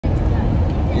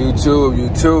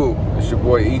YouTube. It's your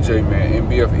boy EJ, man.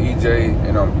 NBF EJ,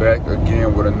 and I'm back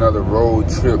again with another road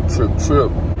trip.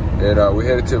 And we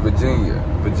headed to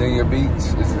Virginia Beach.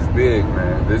 This is big,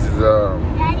 man. This is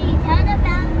Daddy, tell them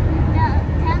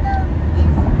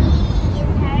it's me, it's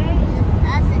her, it's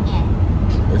us again.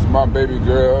 It's my baby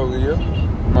girl, Leah.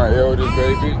 My eldest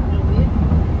baby.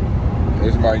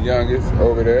 It's my youngest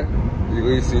over there,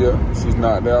 Alicia. She's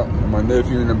knocked out. And my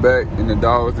nephew in the back, and the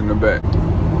dog's in the back.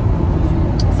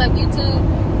 What's up, YouTube?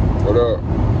 What up?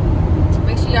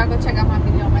 Make sure y'all go check out my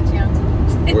video on my channel too.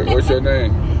 What's your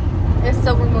name? It's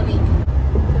Silver Monique.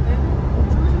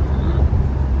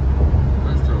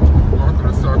 Let's go. Going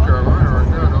through the South Carolina right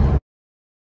now,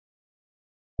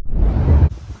 though.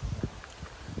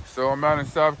 So I'm out in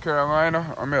South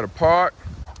Carolina. I'm at a park.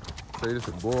 Say this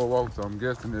is a boardwalk, so I'm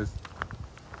guessing there's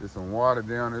some water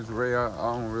down this way. I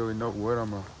don't really know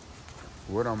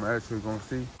what I'm actually gonna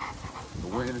see. The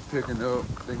wind is picking up.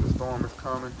 I think the storm is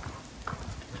coming.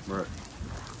 But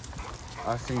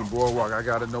I seen boardwalk. I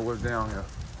gotta know what's down here.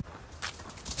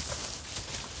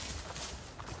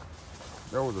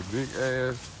 That was a big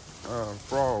ass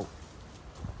frog.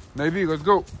 Navy, let's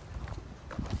go.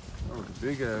 That was a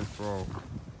big ass frog.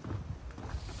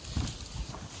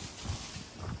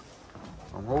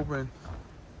 I'm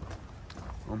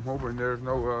hoping there's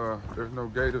no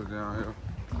gators down here.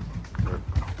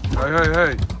 But,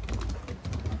 hey.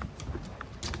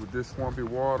 With this swampy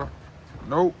water.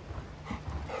 Nope.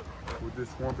 With this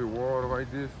swampy water like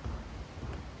this,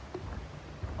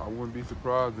 I wouldn't be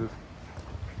surprised if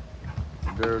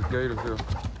there's gators here.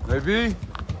 Navy!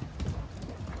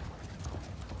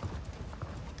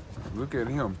 Look at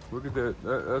him. Look at that.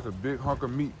 That's a big hunk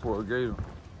of meat for a gator.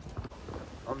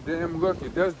 I'm damn lucky.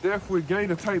 That's definitely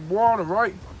gator type water,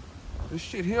 right? This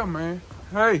shit here, man.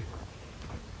 Hey.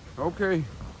 Okay.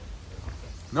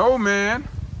 No, man.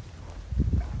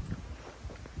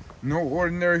 No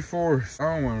ordinary forest.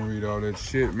 I don't want to read all that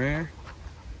shit, man.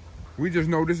 We just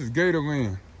know this is gator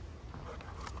land.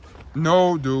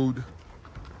 No, dude.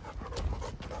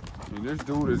 And this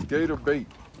dude is gator bait.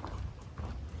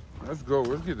 Let's go.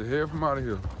 Let's get the hell from out of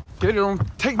here. Gator don't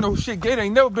take no shit. Gator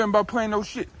ain't never been about playing no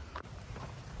shit.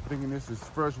 Thinking this is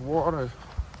fresh water.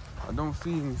 I don't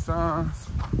see any signs.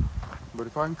 But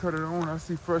if I can cut it on, I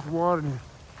see fresh water, then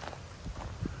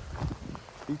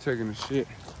he taking the shit.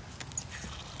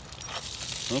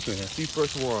 Okay, I see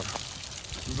fresh water.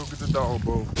 Let's go get the dog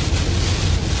bowl.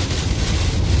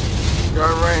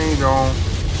 Got rained on.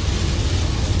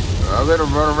 I let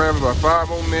him run around for about 5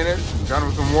 more minutes. Got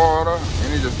him some water,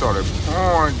 and it just started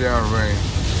pouring down rain.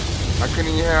 I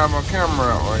couldn't even have my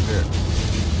camera out like that.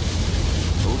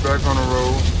 We're back on the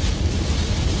road.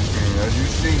 And as you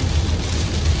see,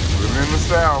 we're in the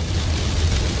South.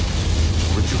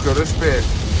 What you could expect.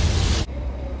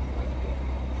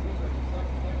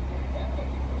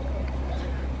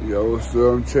 Yo,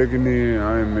 so I'm checking in.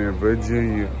 I am in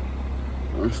Virginia.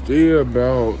 I'm still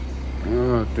about,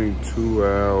 I think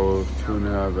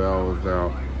 2.5 hours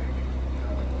out.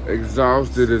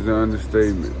 Exhausted is an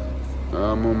understatement.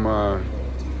 I'm on my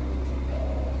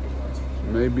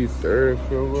maybe 3rd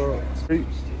fill up.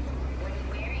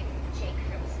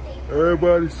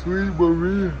 Everybody's sleep but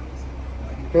me.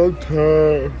 I'm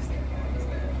tired.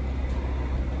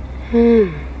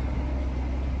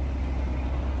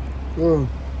 Oh.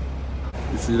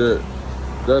 You see that?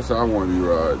 That's how I want to be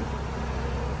riding.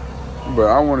 But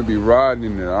I want to be riding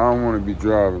in it. I don't want to be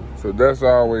driving. So that's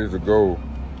always the goal.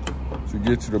 To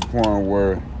get to the point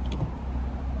where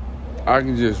I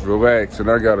can just relax and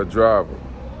I got a driver.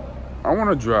 I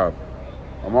want to drive.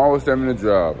 I'm always having to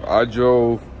drive. I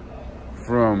drove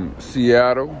from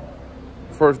Seattle.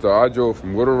 First off, I drove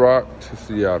from Little Rock to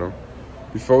Seattle.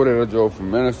 Before that, I drove from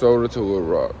Minnesota to Little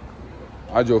Rock.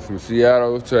 I drove from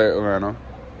Seattle to Atlanta.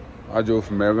 I drove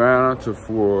from Atlanta to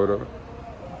Florida,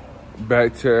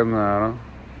 back to Atlanta.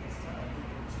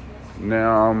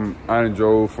 Now I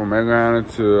drove from Atlanta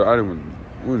to,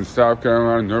 we're in South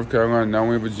Carolina, North Carolina, now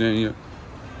we're in Virginia.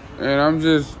 And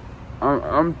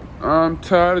I'm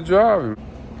tired of driving.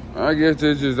 I guess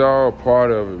this is all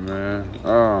part of it, man.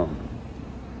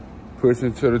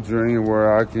 Pushing to the dream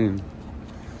where I can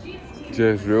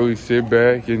just really sit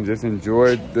back and just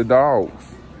enjoy the dogs.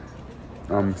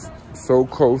 I'm so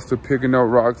close to picking up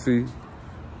Roxy.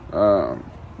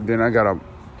 Then I got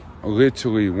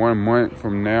literally 1 month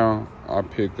from now, I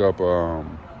pick up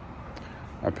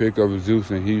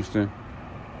Zeus in Houston.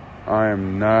 I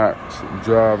am not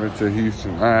driving to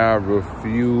Houston. I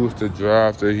refuse to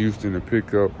drive to Houston to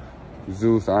pick up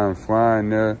Zeus. I am flying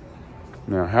there.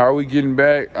 Now, how are we getting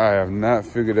back? I have not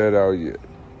figured that out yet.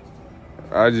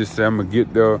 I just said I'm gonna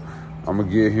get there I'm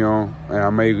gonna get him, and I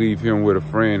may leave him with a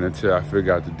friend until I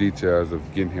figure out the details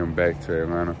of getting him back to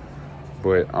Atlanta.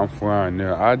 But I'm flying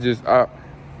there. I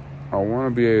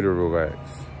want to be able to relax.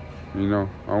 You know,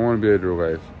 I want to be able to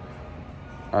relax.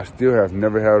 I still have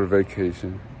never had a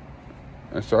vacation,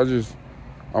 and so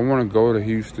I want to go to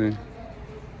Houston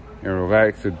and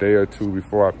relax a day or two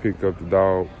before I pick up the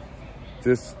dog.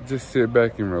 Just sit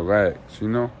back and relax. You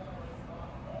know,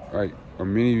 like a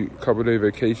mini couple-day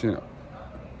vacation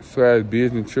 /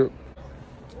 business trip.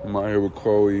 I'm out here with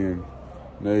Chloe and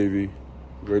Navy,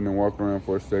 letting them walk around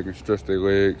for a second, stretch their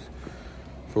legs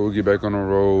before we get back on the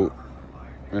road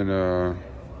and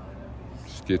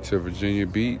just get to Virginia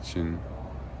Beach, and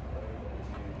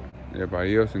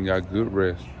everybody else and got good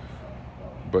rest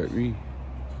but me.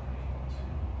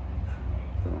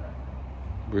 So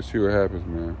we'll see what happens,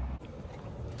 man.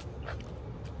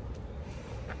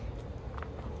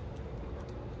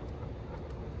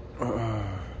 Uh,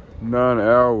 9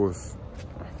 hours.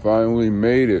 I finally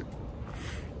made it.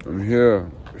 I'm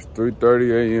here. It's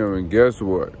 3:30 a.m. and guess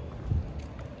what?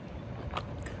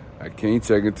 I can't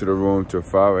check into the room till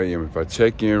 5 a.m. If I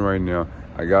check in right now,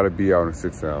 I gotta be out in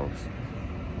 6 hours.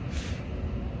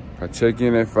 If I check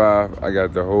in at 5, I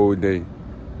got the whole day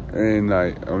and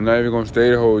night. I'm not even gonna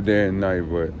stay the whole day and night,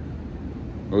 but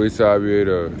at least I'll be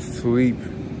able to sleep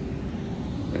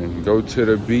and go to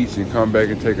the beach and come back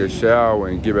and take a shower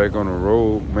and get back on the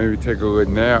road. Maybe take a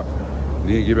little nap,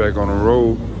 then get back on the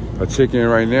road. If I check in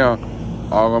right now,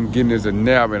 all I'm getting is a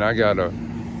nap, and I gotta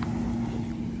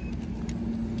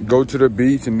go to the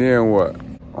beach, and then what?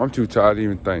 I'm too tired to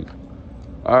even think.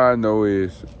 All I know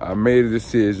is I made a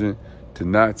decision to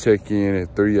not check in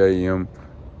at 3 a.m.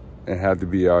 and have to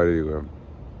be out at 11.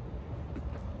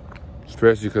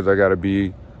 Especially because I gotta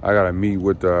meet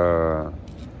with the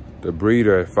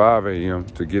breeder at 5 a.m.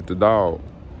 to get the dog.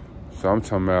 So I'm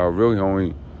talking about really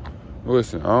only,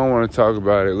 listen, I don't want to talk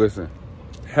about it. Listen,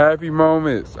 happy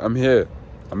moments. I'm here.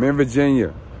 I'm in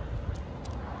Virginia.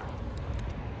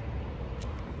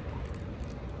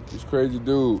 This crazy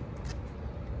dude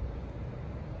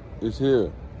is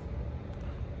here.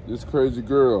 This crazy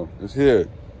girl is here.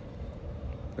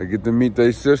 I get to meet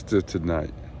their sister this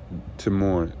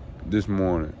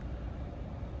morning.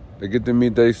 They get to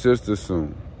meet their sister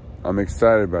soon. I'm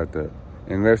excited about that.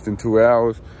 In less than 2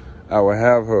 hours, I will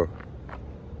have her.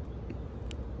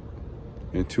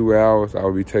 In 2 hours, I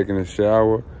will be taking a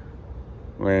shower,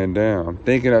 laying down. I'm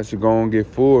thinking I should go and get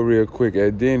full real quick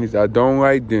at Denny's. I don't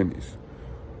like Denny's.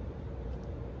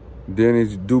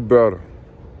 Denny's do better.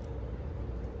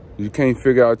 You can't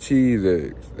figure out cheese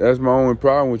eggs. That's my only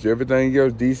problem with you. Everything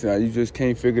else decent. You just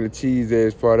can't figure the cheese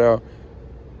eggs part out,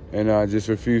 and I just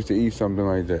refuse to eat something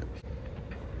like that.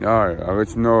 All right, I'll let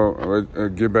you know. I'll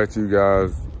get back to you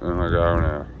guys in like an hour and a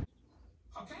half.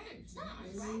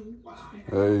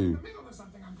 Hey,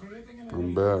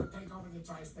 I'm back.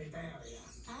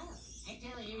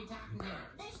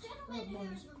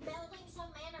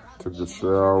 Took a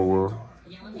shower,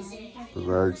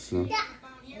 relaxing.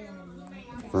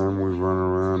 Family running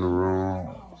around the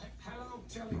room.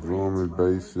 The room is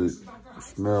basic. It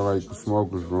smell like the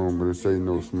smoker's room, but it ain't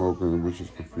no smoking, which is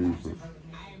confusing.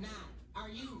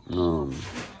 I'm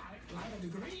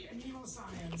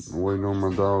waiting on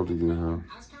my dog to get here.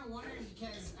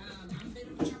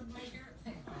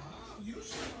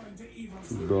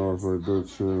 The dog's right there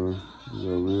chilling. You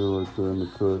got Leah right there in the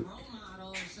cut.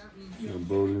 You got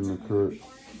Bodie in the cut.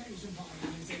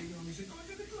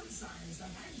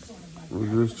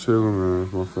 We're just chilling, man.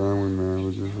 It's my family, man.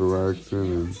 We're just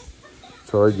relaxing and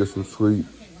try to get some sleep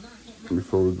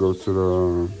before we go to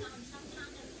the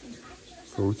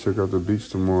so we check out the beach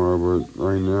tomorrow. But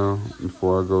right now,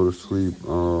 before I go to sleep,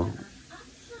 I'm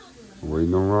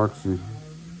waiting on Roxy.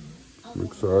 I'm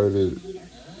excited.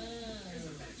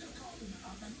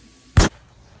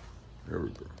 There we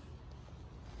go.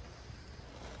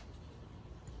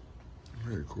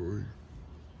 Hey, Corey.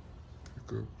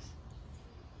 Hiccups.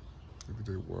 Maybe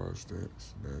they wash that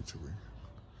naturally.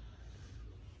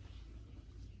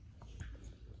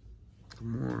 Good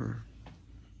morning.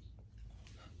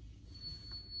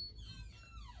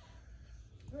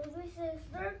 Ruby says,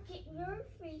 keep your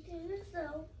feet to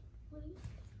yourself, please.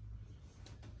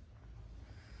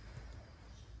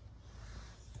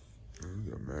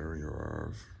 You got matter in your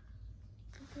eyes.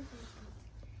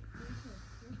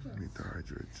 You need to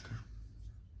hydrate you.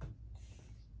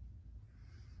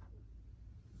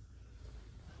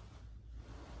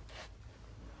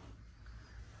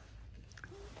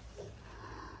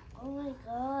 Oh my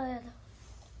God.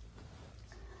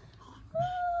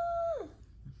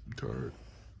 You tired?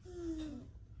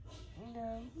 No.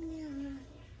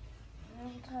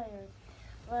 I'm tired.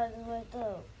 By the way,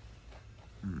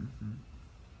 Mm-hmm.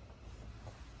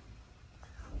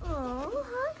 Oh,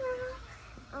 hi, girl.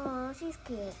 Oh, she's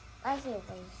cute. I see her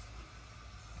face.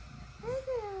 Hi,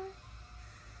 girl.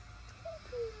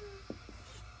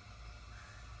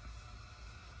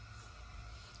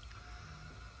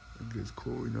 It gets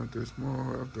cool. You're not that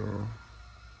small after all.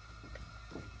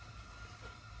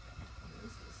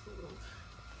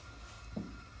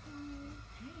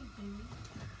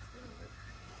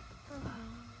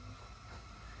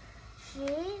 She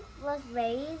was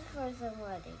raised for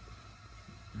somebody.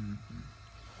 Mm-hmm.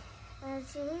 And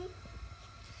she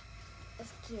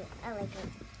is cute. I like her.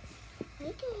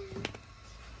 Hey, girl.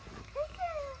 Hey,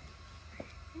 girl.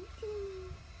 Hey, girl.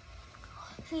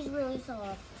 She's really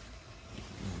soft.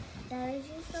 Daddy,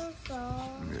 she's so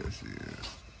soft. Yeah, she is.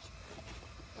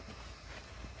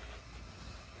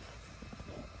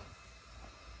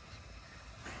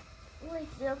 Wait,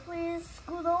 so please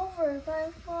scoot over if I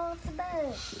fall off the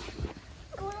bed.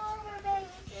 Scoot over, baby.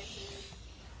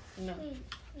 No. Please.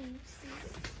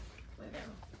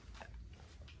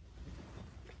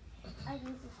 I need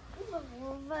to scoot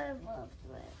over if I fall off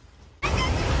the bed.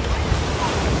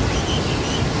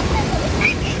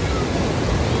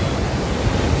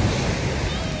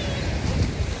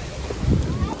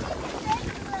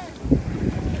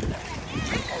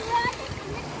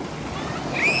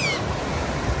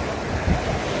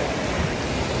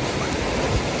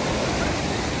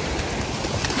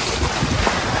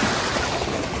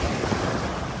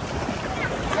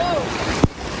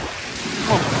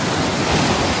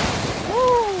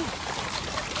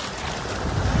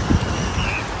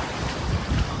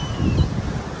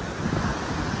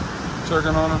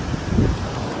 Checking on her.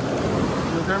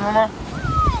 You okay, Mama?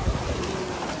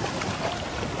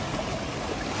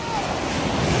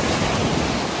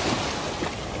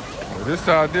 Well, this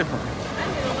side different.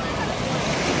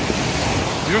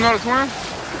 You know the twin?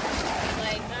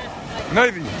 Like, not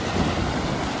like. Navy.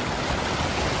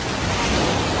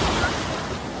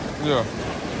 Yeah.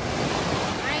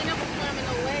 I ain't never swam in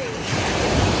no way.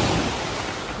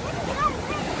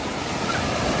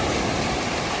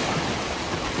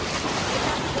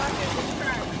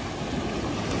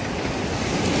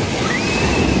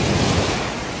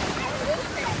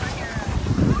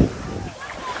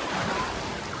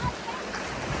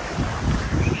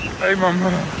 Hey, Mama.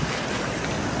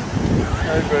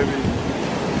 Hey, baby.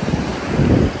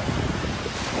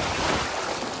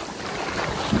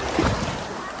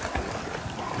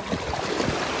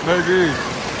 Navy.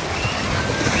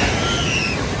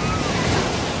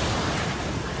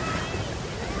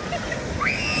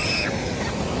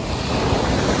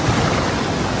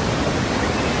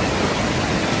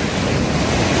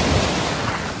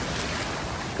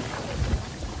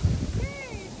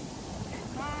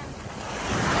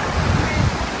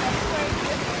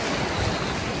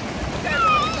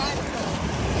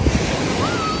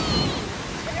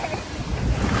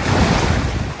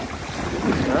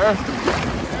 Nasty.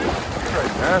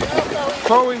 Right, nasty.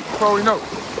 Chloe, no.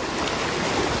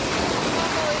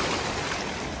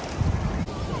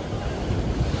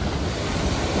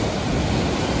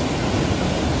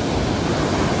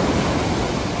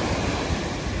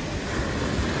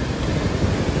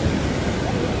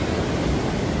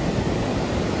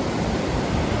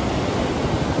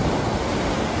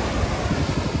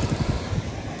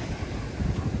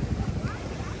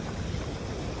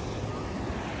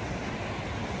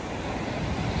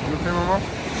 You okay, Mama?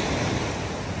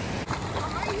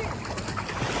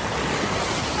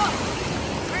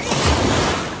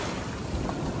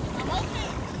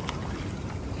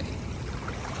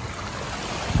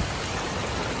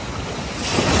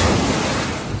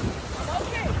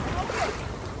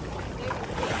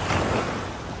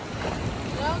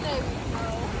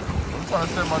 I'm trying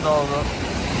to set my dog up.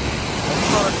 I'm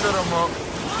trying to set him up.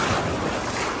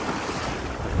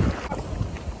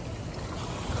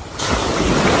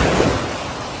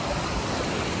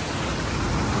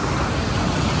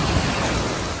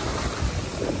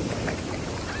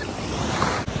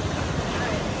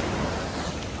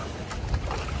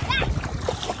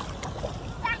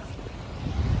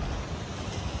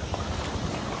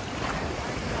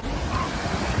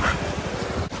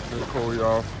 Get Chloe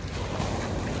off.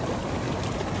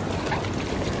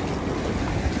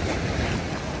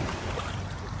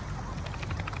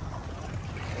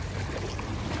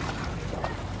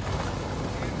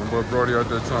 My boy Brody out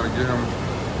there trying to get him.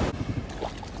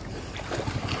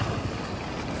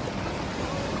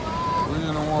 We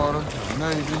in the water,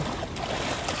 Navy.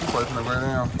 She's probably gonna lay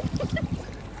down.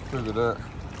 Look at that.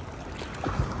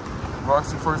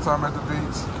 Roxy first time at the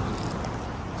beach.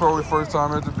 Chloe first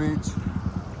time at the beach.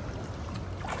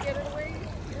 Get it away.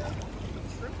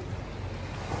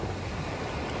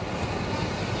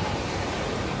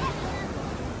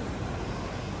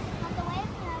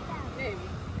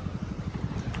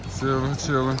 Chilling. All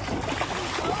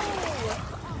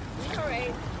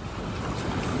right.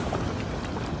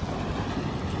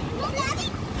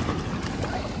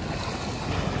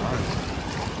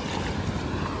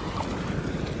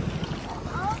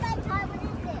 Oh my God, what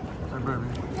is this? Hey, baby.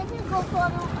 Let me go for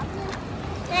them.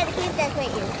 Dad, keep that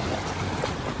with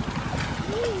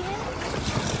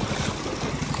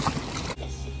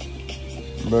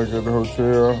you. Back at the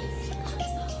hotel.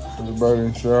 Everybody in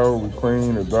the shower. We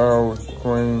clean. The dog was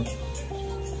clean.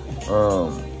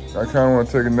 I kind of want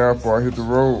to take a nap before I hit the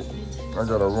road. I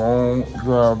got a long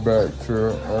drive back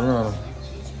to Atlanta.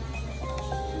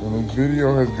 And this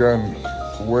video has gotten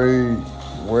way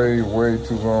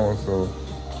too long. So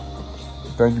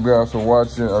thank you guys for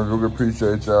watching. I really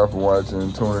appreciate y'all for watching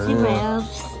and tuning in. I'm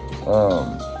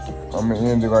gonna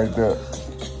end it like that.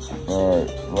 All right,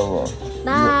 love.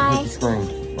 Bye. Hit the screen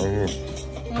right here.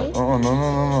 Hey?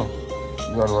 No.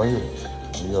 You got it right here.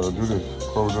 You gotta do this.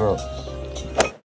 Close it up.